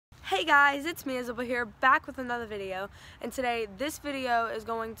Hey guys, it's me, Isabel here, back with another video, and today this video is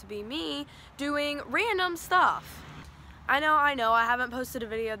going to be me doing random stuff. I know, I haven't posted a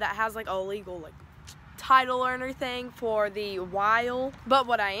video that has like a legal title or anything for the while, but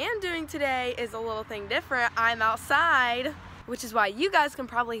what I am doing today is a little thing different. I'm outside, which is why you guys can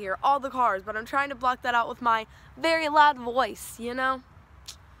probably hear all the cars, but I'm trying to block that out with my very loud voice, you know?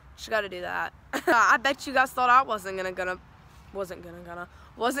 Just gotta do that. I bet you guys thought I wasn't gonna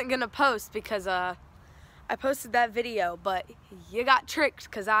post because I posted that video, but you got tricked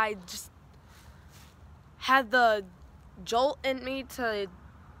because I just had the jolt in me to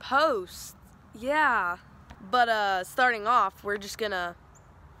post. Yeah, but starting off, we're just gonna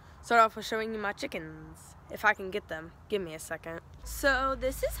start off with showing you my chickens, if I can get them. Give me a second. So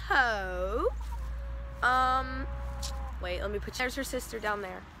this is Hope. Wait, let me put. There's her sister down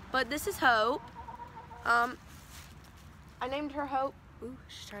there. But this is Hope. I named her Hope. Ooh,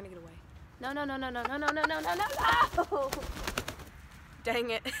 she's trying to get away. No. Dang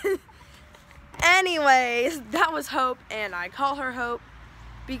it. Anyways, that was Hope, and I call her Hope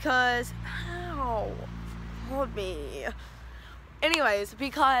because, ow, hold me. Anyways,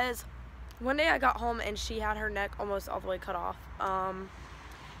 because one day I got home and she had her neck almost all the way cut off.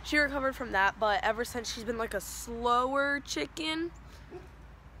 She recovered from that, but ever since she's been like a slower chicken.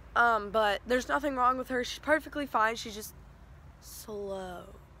 But there's nothing wrong with her. She's perfectly fine. She's just slow.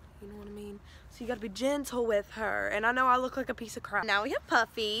 You know what I mean? So you gotta be gentle with her. And I know I look like a piece of crap. Now we have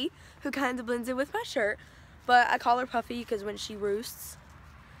Puffy, who kind of blends in with my shirt. But I call her Puffy because when she roosts,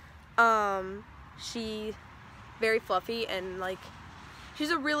 she's very fluffy and like,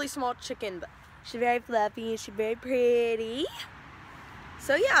 she's a really small chicken, but she's very fluffy and she's very pretty.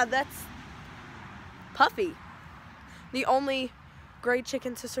 So yeah, that's Puffy. The only gray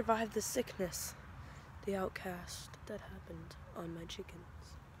chicken to survive the sickness. The outcast that happened on my chickens.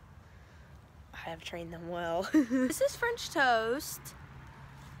 I have trained them well. This is French Toast.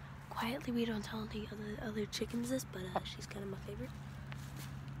 Quietly, we don't tell the other chickens this, but she's kind of my favorite.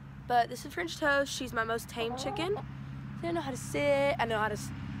 But this is French Toast. She's my most tame chicken. I know how to sit. I know how to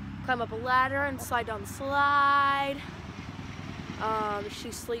climb up a ladder and slide down the slide. She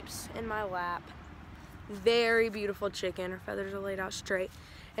sleeps in my lap. Very beautiful chicken. Her feathers are laid out straight.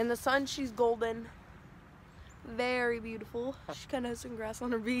 In the sun, she's golden. Very beautiful. She kind of has some grass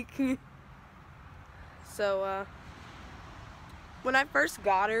on her beak. So, when I first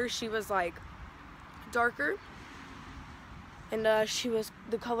got her, she was like darker. And she was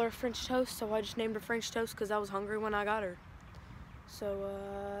the color of French Toast, so I just named her French Toast because I was hungry when I got her. So,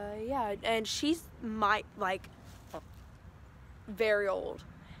 yeah. And she's very old.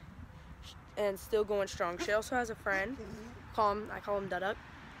 And still going strong. She also has a friend. I call him Duduk.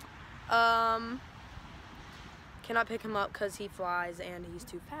 Cannot pick him up because he flies and he's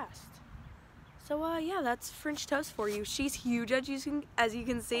too fast. So yeah, that's French Toast for you. She's huge, as you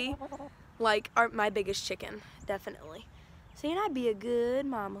can see. Like my biggest chicken, definitely. So I'd be a good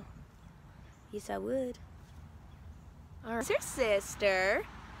mama. Yes, I would. All right. Here's her sister,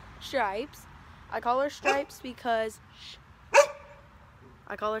 Stripes. I call her Stripes because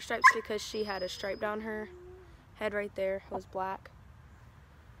she had a stripe down her head right there. It was black.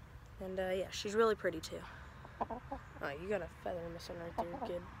 And yeah, she's really pretty too. Oh, you got a feather missing right there,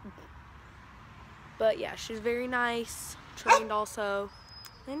 kid. But yeah, she's very nice, trained also.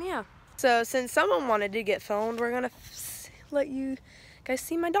 And yeah. So since someone wanted to get filmed, we're gonna let you guys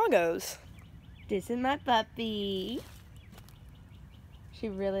see my doggos. This is my puppy. She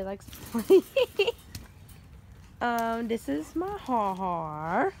really likes to play. This is my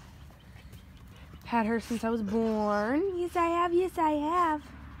Har. Had her since I was born. Yes, I have.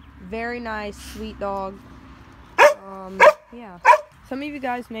 Very nice, sweet dog. Yeah. Some of you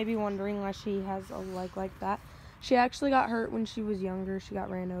guys may be wondering why she has a leg like that. She actually got hurt when she was younger. She got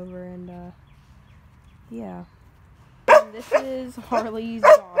ran over and, yeah. And this is Harley's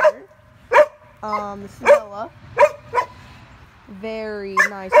daughter. This is Bella. Very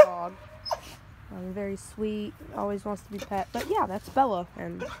nice dog. Very sweet, always wants to be pet. But yeah, that's Bella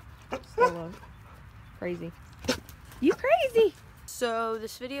and Stella. Crazy. You crazy! So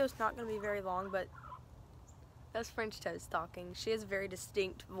this video is not going to be very long, but that's French Toast talking. She has a very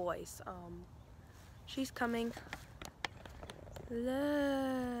distinct voice. She's coming.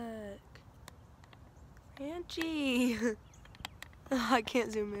 Look. Angie. I can't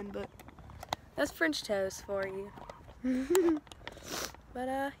zoom in, but that's French Toast for you.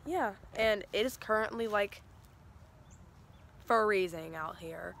 But yeah, and it is currently like freezing out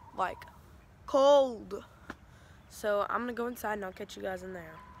here, like cold. So I'm gonna go inside and I'll catch you guys in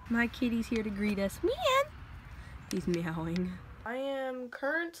there. My kitty's here to greet us. Man, he's meowing. I am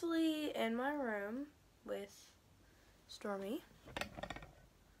currently in my room with Stormy.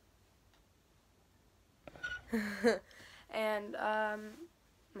 And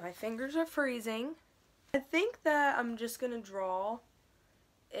my fingers are freezing. I think that I'm just gonna draw.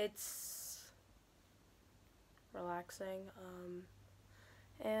 It's relaxing,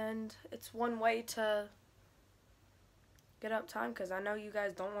 and it's one way to get up time, because I know you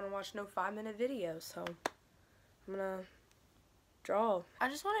guys don't want to watch no 5-minute videos, so I'm gonna draw. I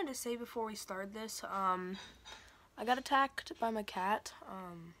just wanted to say before we start this, I got attacked by my cat,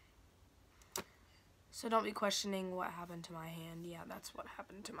 so don't be questioning what happened to my hand. Yeah, that's what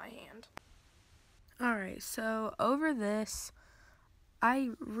happened to my hand. Alright, so over this, I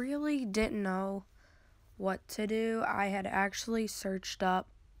really didn't know what to do. I had actually searched up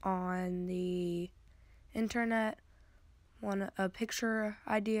on the internet a picture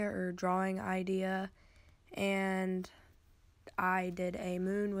idea or drawing idea, and I did a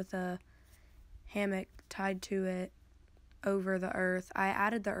moon with a hammock tied to it over the earth. I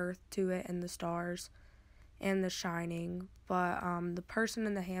added the earth to it and the stars and the shining, but the person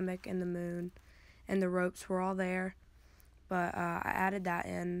in the hammock and the moon and the ropes were all there, but I added that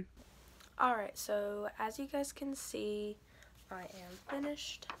in. Alright, so as you guys can see, I am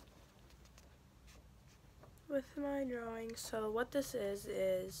finished with my drawing. So what this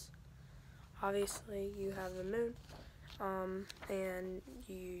is obviously you have the moon, and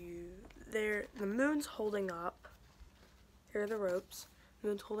the moon's holding up. Here are the ropes. The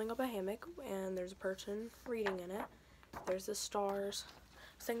moon's holding up a hammock, and there's a person reading in it. There's the stars.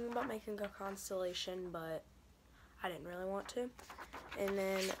 I was thinking about making a constellation, but I didn't really want to. And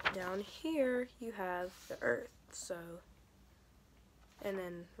then down here you have the earth. So, and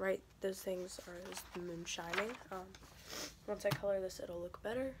then those things are the moon shining. Once I color this, it'll look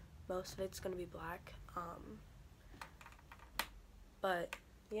better. Most of it's gonna be black. But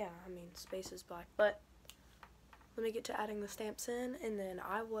yeah, I mean, space is black. But let me get to adding the stamps in, and then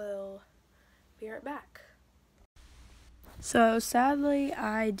I will be right back. So sadly,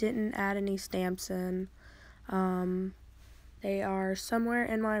 I didn't add any stamps in. They are somewhere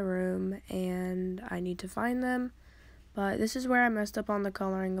in my room, and I need to find them. But this is where I messed up on the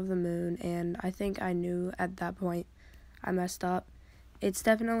coloring of the moon, and I think I knew at that point I messed up. It's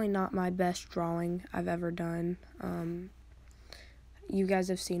definitely not my best drawing I've ever done. You guys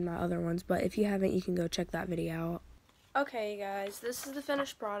have seen my other ones, but if you haven't, you can go check that video out. Okay, guys, this is the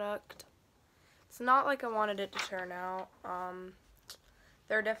finished product. It's not like I wanted it to turn out.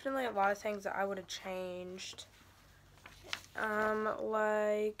 There are definitely a lot of things that I would have changed.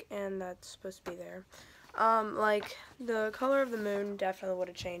 And that's supposed to be there. Like, the color of the moon definitely would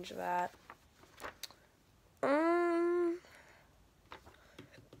have changed that.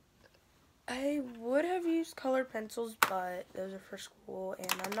 I would have used colored pencils, but those are for school,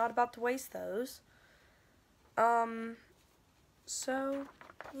 and I'm not about to waste those. So,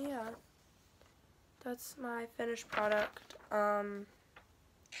 yeah. That's my finished product.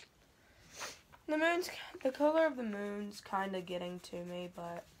 The color of the moon's kind of getting to me,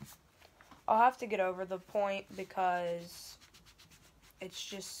 but I'll have to get over the point because it's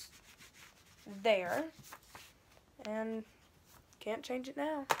just there, and can't change it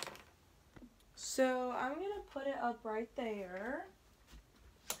now. So I'm gonna put it up right there.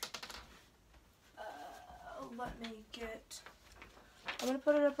 I'm gonna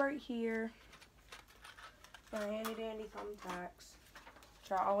put it up right here. My handy dandy thumbtacks,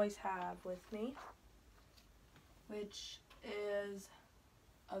 which I always have with me, which is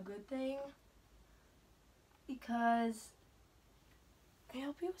a good thing because they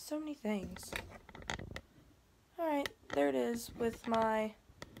help you with so many things. Alright, there it is with my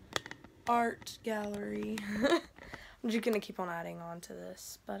art gallery. I'm just gonna keep on adding on to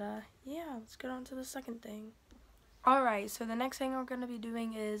this, but yeah, let's get on to the second thing. Alright, so the next thing we're gonna be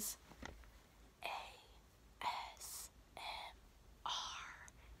doing is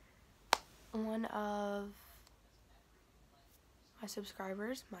one of my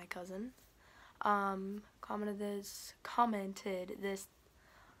subscribers, my cousin, commented this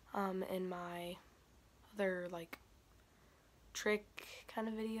in my other like trick kind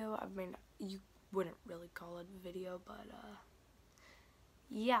of video. I mean, you wouldn't really call it a video, but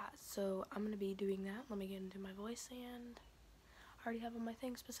yeah, so I'm gonna be doing that. Let me get into my voice, and I already have all my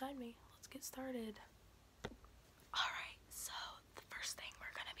things beside me. Let's get started. Alright, so the first thing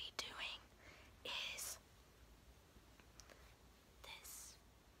we're gonna be doing is this.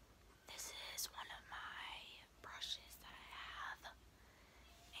 This is one of my brushes that I have,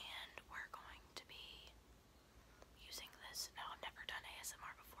 and we're going to be using this. Now, I've never done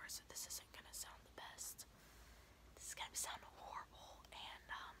ASMR before, so this isn't gonna sound the best. This is gonna sound horrible.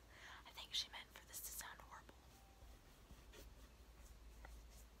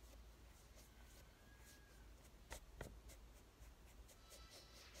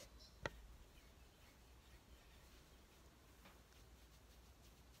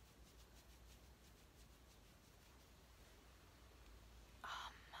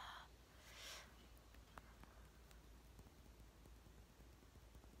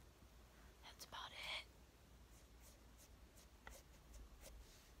 that's about it.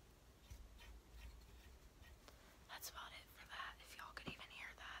 That's about it for that, if y'all could even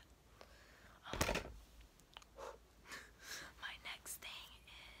hear that. My next thing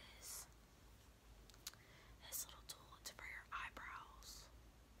is this little tool. It's for your eyebrows.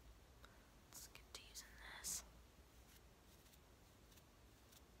 Let's get to using this.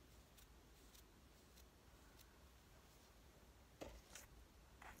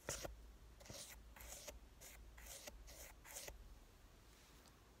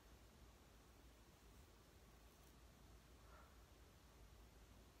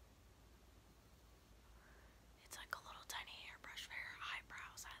 It's like a little tiny hairbrush for your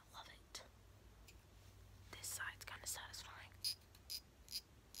eyebrows. I love it. This side's kind of satisfying.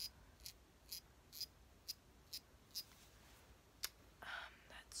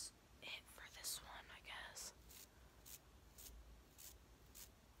 That's it for this one, I guess.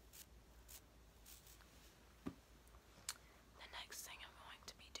 The next thing I'm going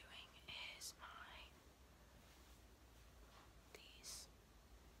to be doing is these.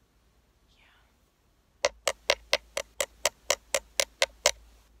 Yeah.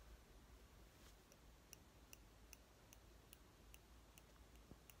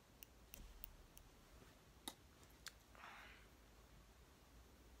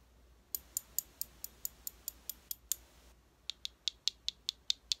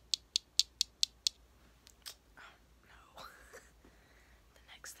 No. The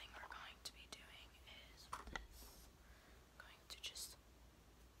next thing we're going to be doing is this. I'm going to just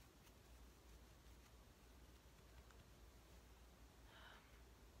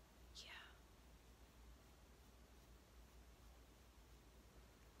yeah.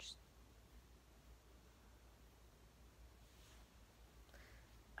 Just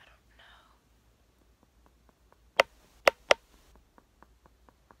I don't know.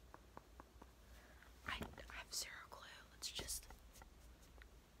 I have zero clue. Let's just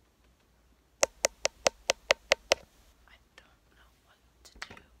I don't know what to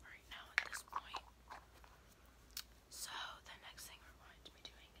do right now at this point. So the next thing we're going to be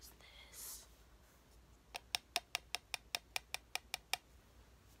doing is this.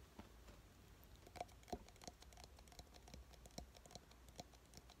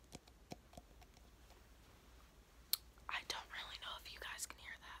 I don't really know if you guys can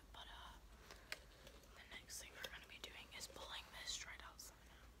hear that, but the next thing we're going to be doing is pulling this straight outside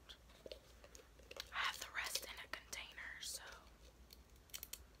out. I have the rest in a container, so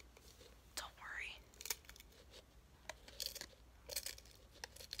don't worry.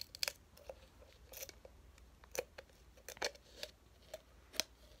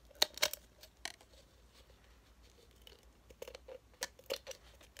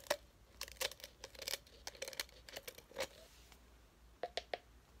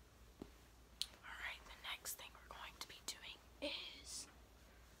 Alright, the next thing we're going to be doing is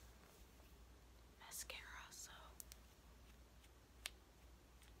mascara, so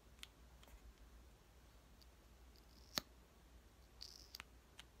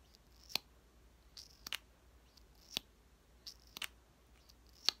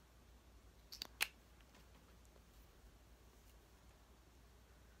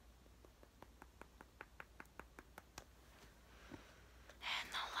and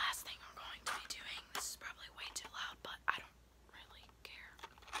the last thing we're going to be doing, this is probably way too loud, but I don't really care.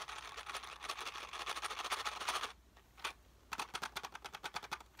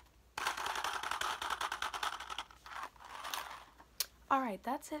 Alright,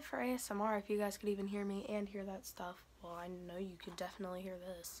 that's it for ASMR. If you guys could even hear me and hear that stuff, well, I know you could definitely hear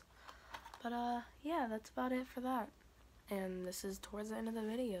this. But, yeah, that's about it for that. And this is towards the end of the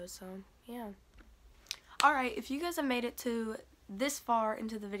video, so, yeah. Alright, if you guys have made it to this far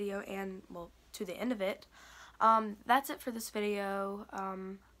into the video and, well, to the end of it, that's it for this video.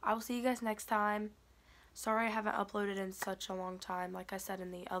 I will see you guys next time. Sorry I haven't uploaded in such a long time, like I said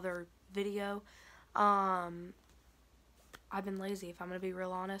in the other video. I've been lazy, if I'm going to be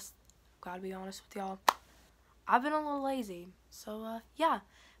real honest. Gotta be honest with y'all. I've been a little lazy. So, yeah.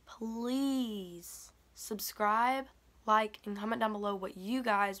 Please subscribe, like, and comment down below what you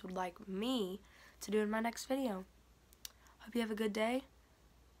guys would like me to do in my next video. Hope you have a good day.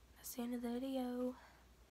 That's the end of the video.